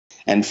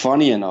And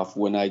funny enough,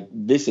 when I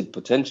visit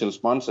potential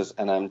sponsors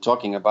and I'm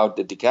talking about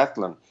the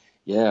decathlon,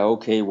 yeah,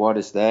 okay, what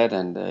is that?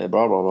 And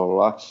blah, blah, blah,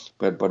 blah.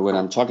 But when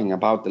I'm talking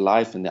about the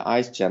life in the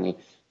ice channel,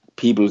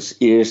 people's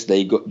ears,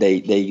 they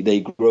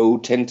grow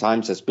 10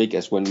 times as big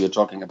as when we're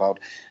talking about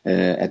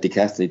a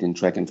decathlete in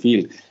track and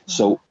field.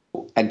 So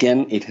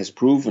again, it has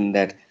proven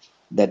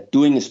that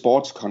doing a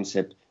sports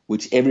concept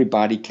which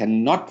everybody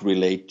cannot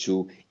relate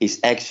to is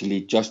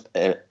actually just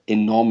an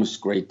enormous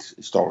great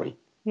story.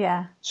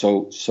 Yeah.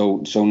 So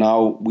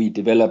now we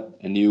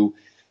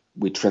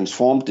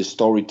transformed the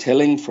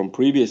storytelling from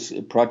previous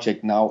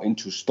project now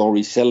into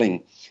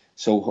StorySelling.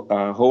 So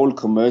our whole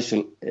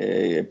commercial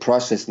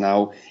process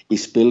now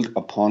is built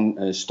upon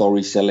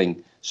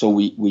StorySelling. So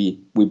we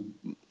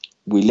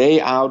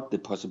lay out the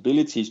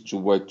possibilities to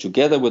work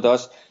together with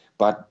us,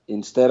 but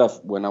instead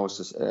of when I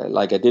was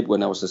like I did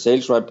when I was a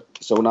sales rep.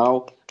 So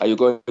now, are you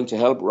going to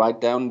help write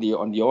down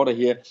on the order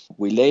here?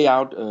 We lay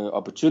out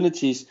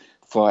opportunities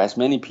for as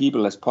many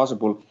people as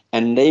possible,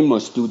 and they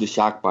must do the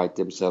shark bite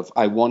themselves.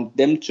 I want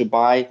them to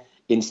buy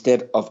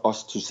instead of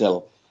us to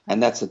sell.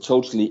 And that's a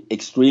totally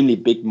extremely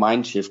big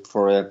mind shift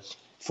for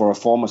a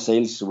former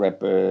sales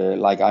rep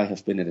like I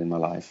have been in my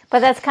life.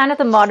 But that's kind of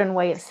the modern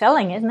way of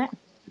selling, isn't it?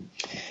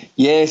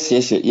 Yes,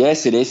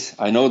 it is.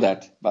 I know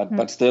that,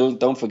 but still,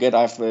 don't forget,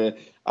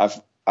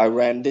 I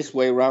ran this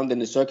way around in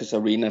the circus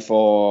arena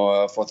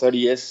for 30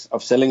 years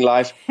of selling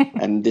life,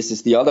 and this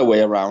is the other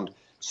way around.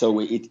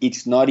 So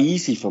it's not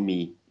easy for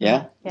me,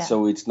 yeah?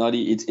 So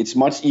it's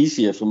much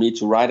easier for me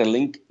to write a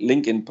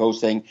LinkedIn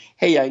post saying,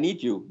 "Hey, I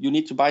need you. You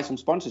need to buy some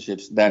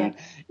sponsorships," than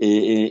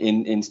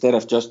instead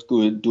of just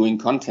doing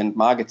content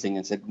marketing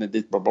and saying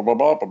this blah blah blah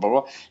blah blah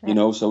blah. You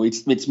know, so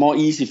it's more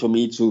easy for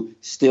me to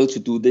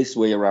do this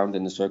way around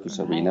in the circus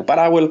arena. But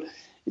I will.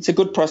 It's a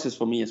good process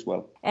for me as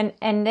well. And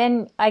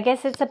then I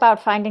guess it's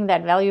about finding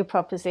that value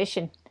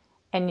proposition,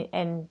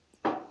 and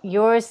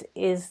yours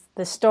is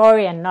the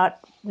story and not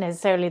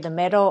necessarily the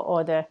medal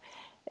or the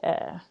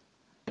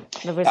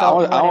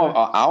result.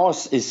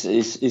 Ours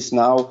is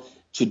now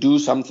to do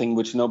something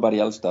which nobody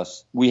else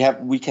does.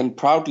 We can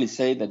proudly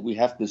say that we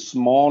have the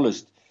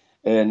smallest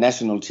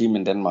national team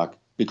in Denmark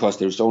because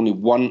there's only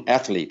one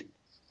athlete.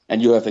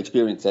 And you have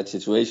experienced that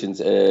situations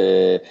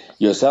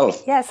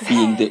yourself, yes.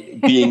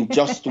 being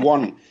just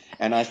one.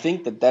 And I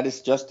think that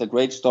is just a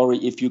great story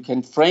if you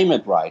can frame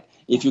it right.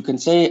 If you can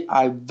say,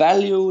 I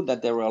value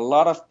that there are a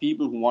lot of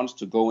people who wants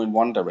to go in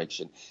one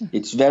direction.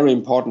 It's very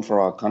important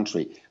for our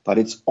country. But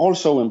it's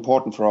also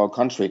important for our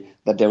country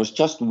that there is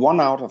just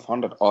 1 out of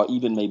 100 or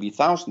even maybe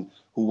 1,000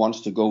 who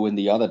wants to go in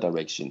the other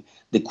direction.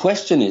 The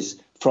question is,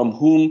 from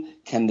whom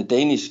can the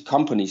Danish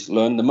companies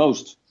learn the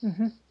most?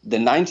 Mm-hmm. The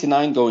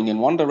 99 going in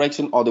one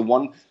direction or the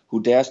one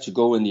who dares to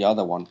go in the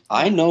other one?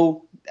 I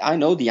know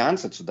the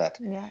answer to that.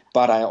 Yeah.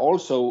 But I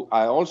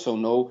also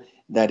know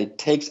that it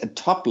takes a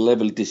top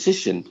level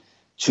decision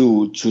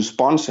to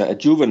sponsor a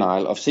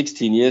juvenile of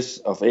 16 years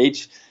of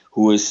age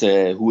who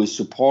is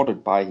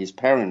supported by his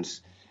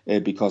parents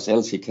because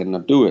else he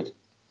cannot do it.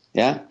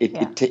 Yeah.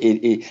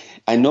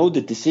 I know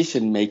the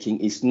decision making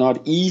is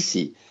not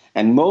easy,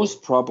 and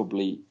most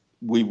probably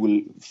we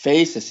will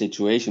face a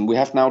situation. We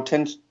have now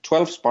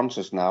 12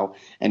 sponsors now,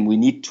 and we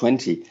need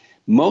 20.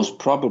 Most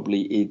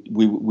probably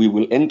we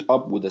will end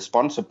up with a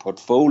sponsor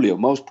portfolio,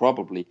 most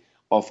probably,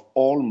 of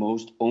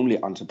almost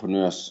only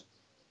entrepreneurs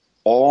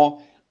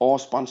or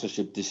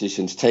sponsorship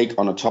decisions take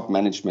on a top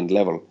management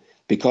level,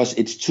 because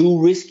it's too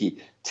risky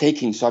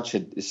taking such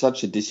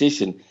a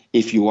decision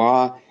if you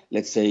are,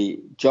 let's say,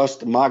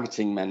 just a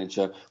marketing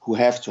manager who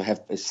have to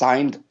have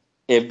signed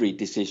every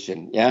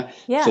decision. Yeah.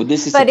 So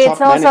this is, but a top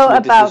it's also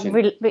about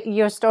decision.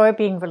 Your story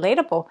being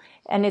relatable,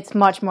 and it's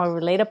much more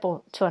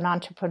relatable to an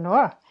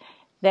entrepreneur.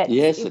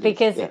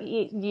 Because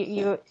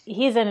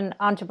he's an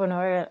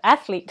entrepreneurial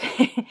athlete.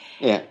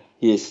 Yeah,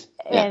 he is.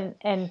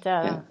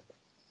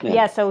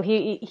 Yeah. So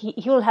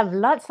he will have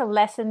lots of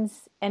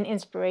lessons and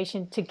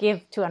inspiration to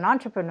give to an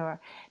entrepreneur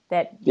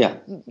that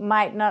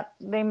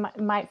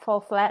might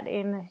fall flat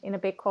in a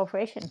big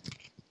corporation.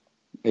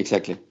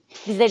 Exactly.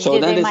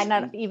 They might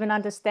not even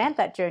understand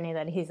that journey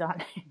that he's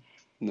on.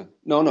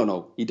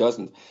 No, he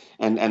doesn't.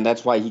 And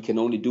that's why he can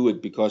only do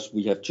it because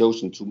we have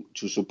chosen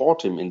to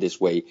support him in this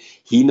way.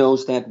 He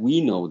knows that,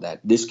 we know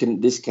that.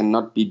 This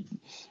cannot be,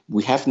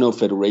 we have no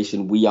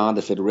federation, we are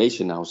the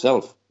federation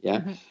ourselves. Yeah.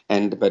 Mm-hmm.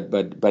 And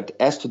but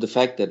as to the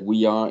fact that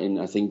we are in,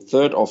 I think,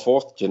 3rd or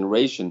 4th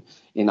generation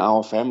in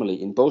our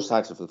family, in both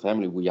sides of the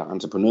family, we are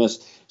entrepreneurs.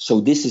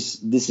 So this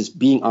is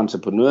being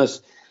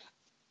entrepreneurs.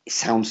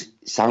 Sounds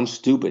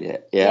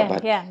stupid,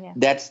 but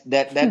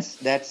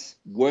that's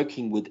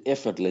working with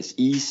effortless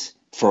ease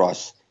for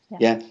us.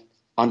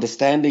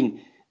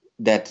 Understanding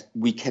that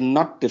we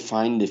cannot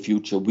define the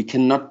future, we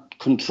cannot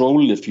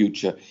control the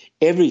future.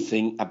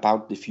 Everything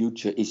about the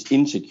future is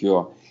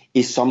insecure,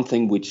 is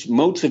something which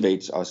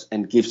motivates us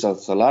and gives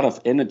us a lot of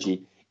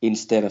energy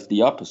instead of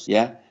the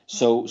opposite.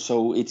 So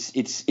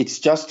it's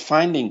just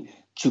finding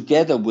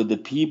together with the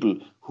people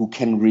who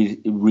can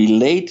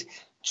relate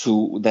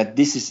to that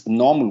this is a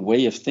normal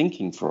way of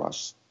thinking for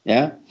us.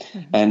 Yeah,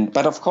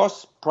 but of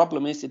course,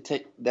 problem is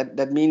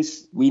that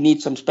means we need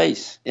some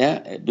space.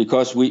 Yeah,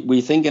 because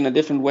we think in a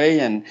different way,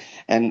 and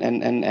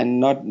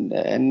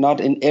not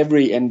in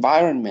every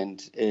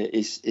environment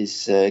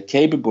is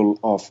capable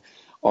of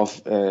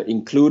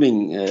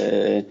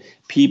including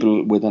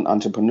people with an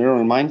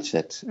entrepreneurial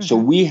mindset. So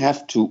we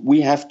have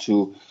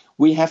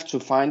to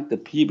find the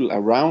people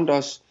around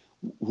us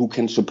who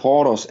can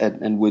support us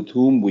and with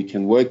whom we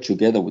can work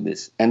together with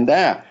this, and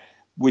there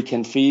we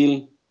can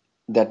feel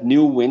that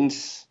new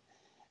wins,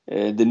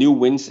 the new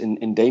wins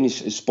in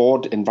Danish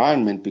sport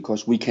environment,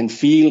 because we can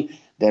feel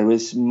there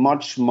is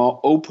much more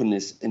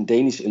openness in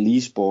Danish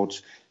elite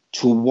sports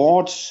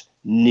towards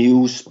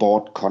new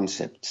sport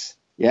concepts.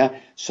 Yeah,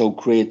 so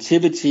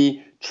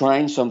creativity,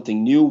 trying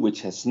something new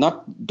which has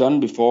not done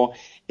before,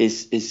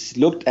 is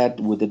looked at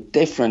with a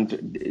different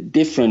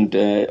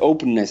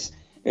openness,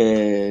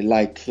 as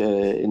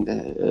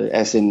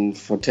in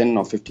for 10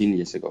 or 15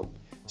 years ago.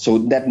 So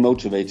that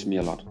motivates me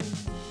a lot.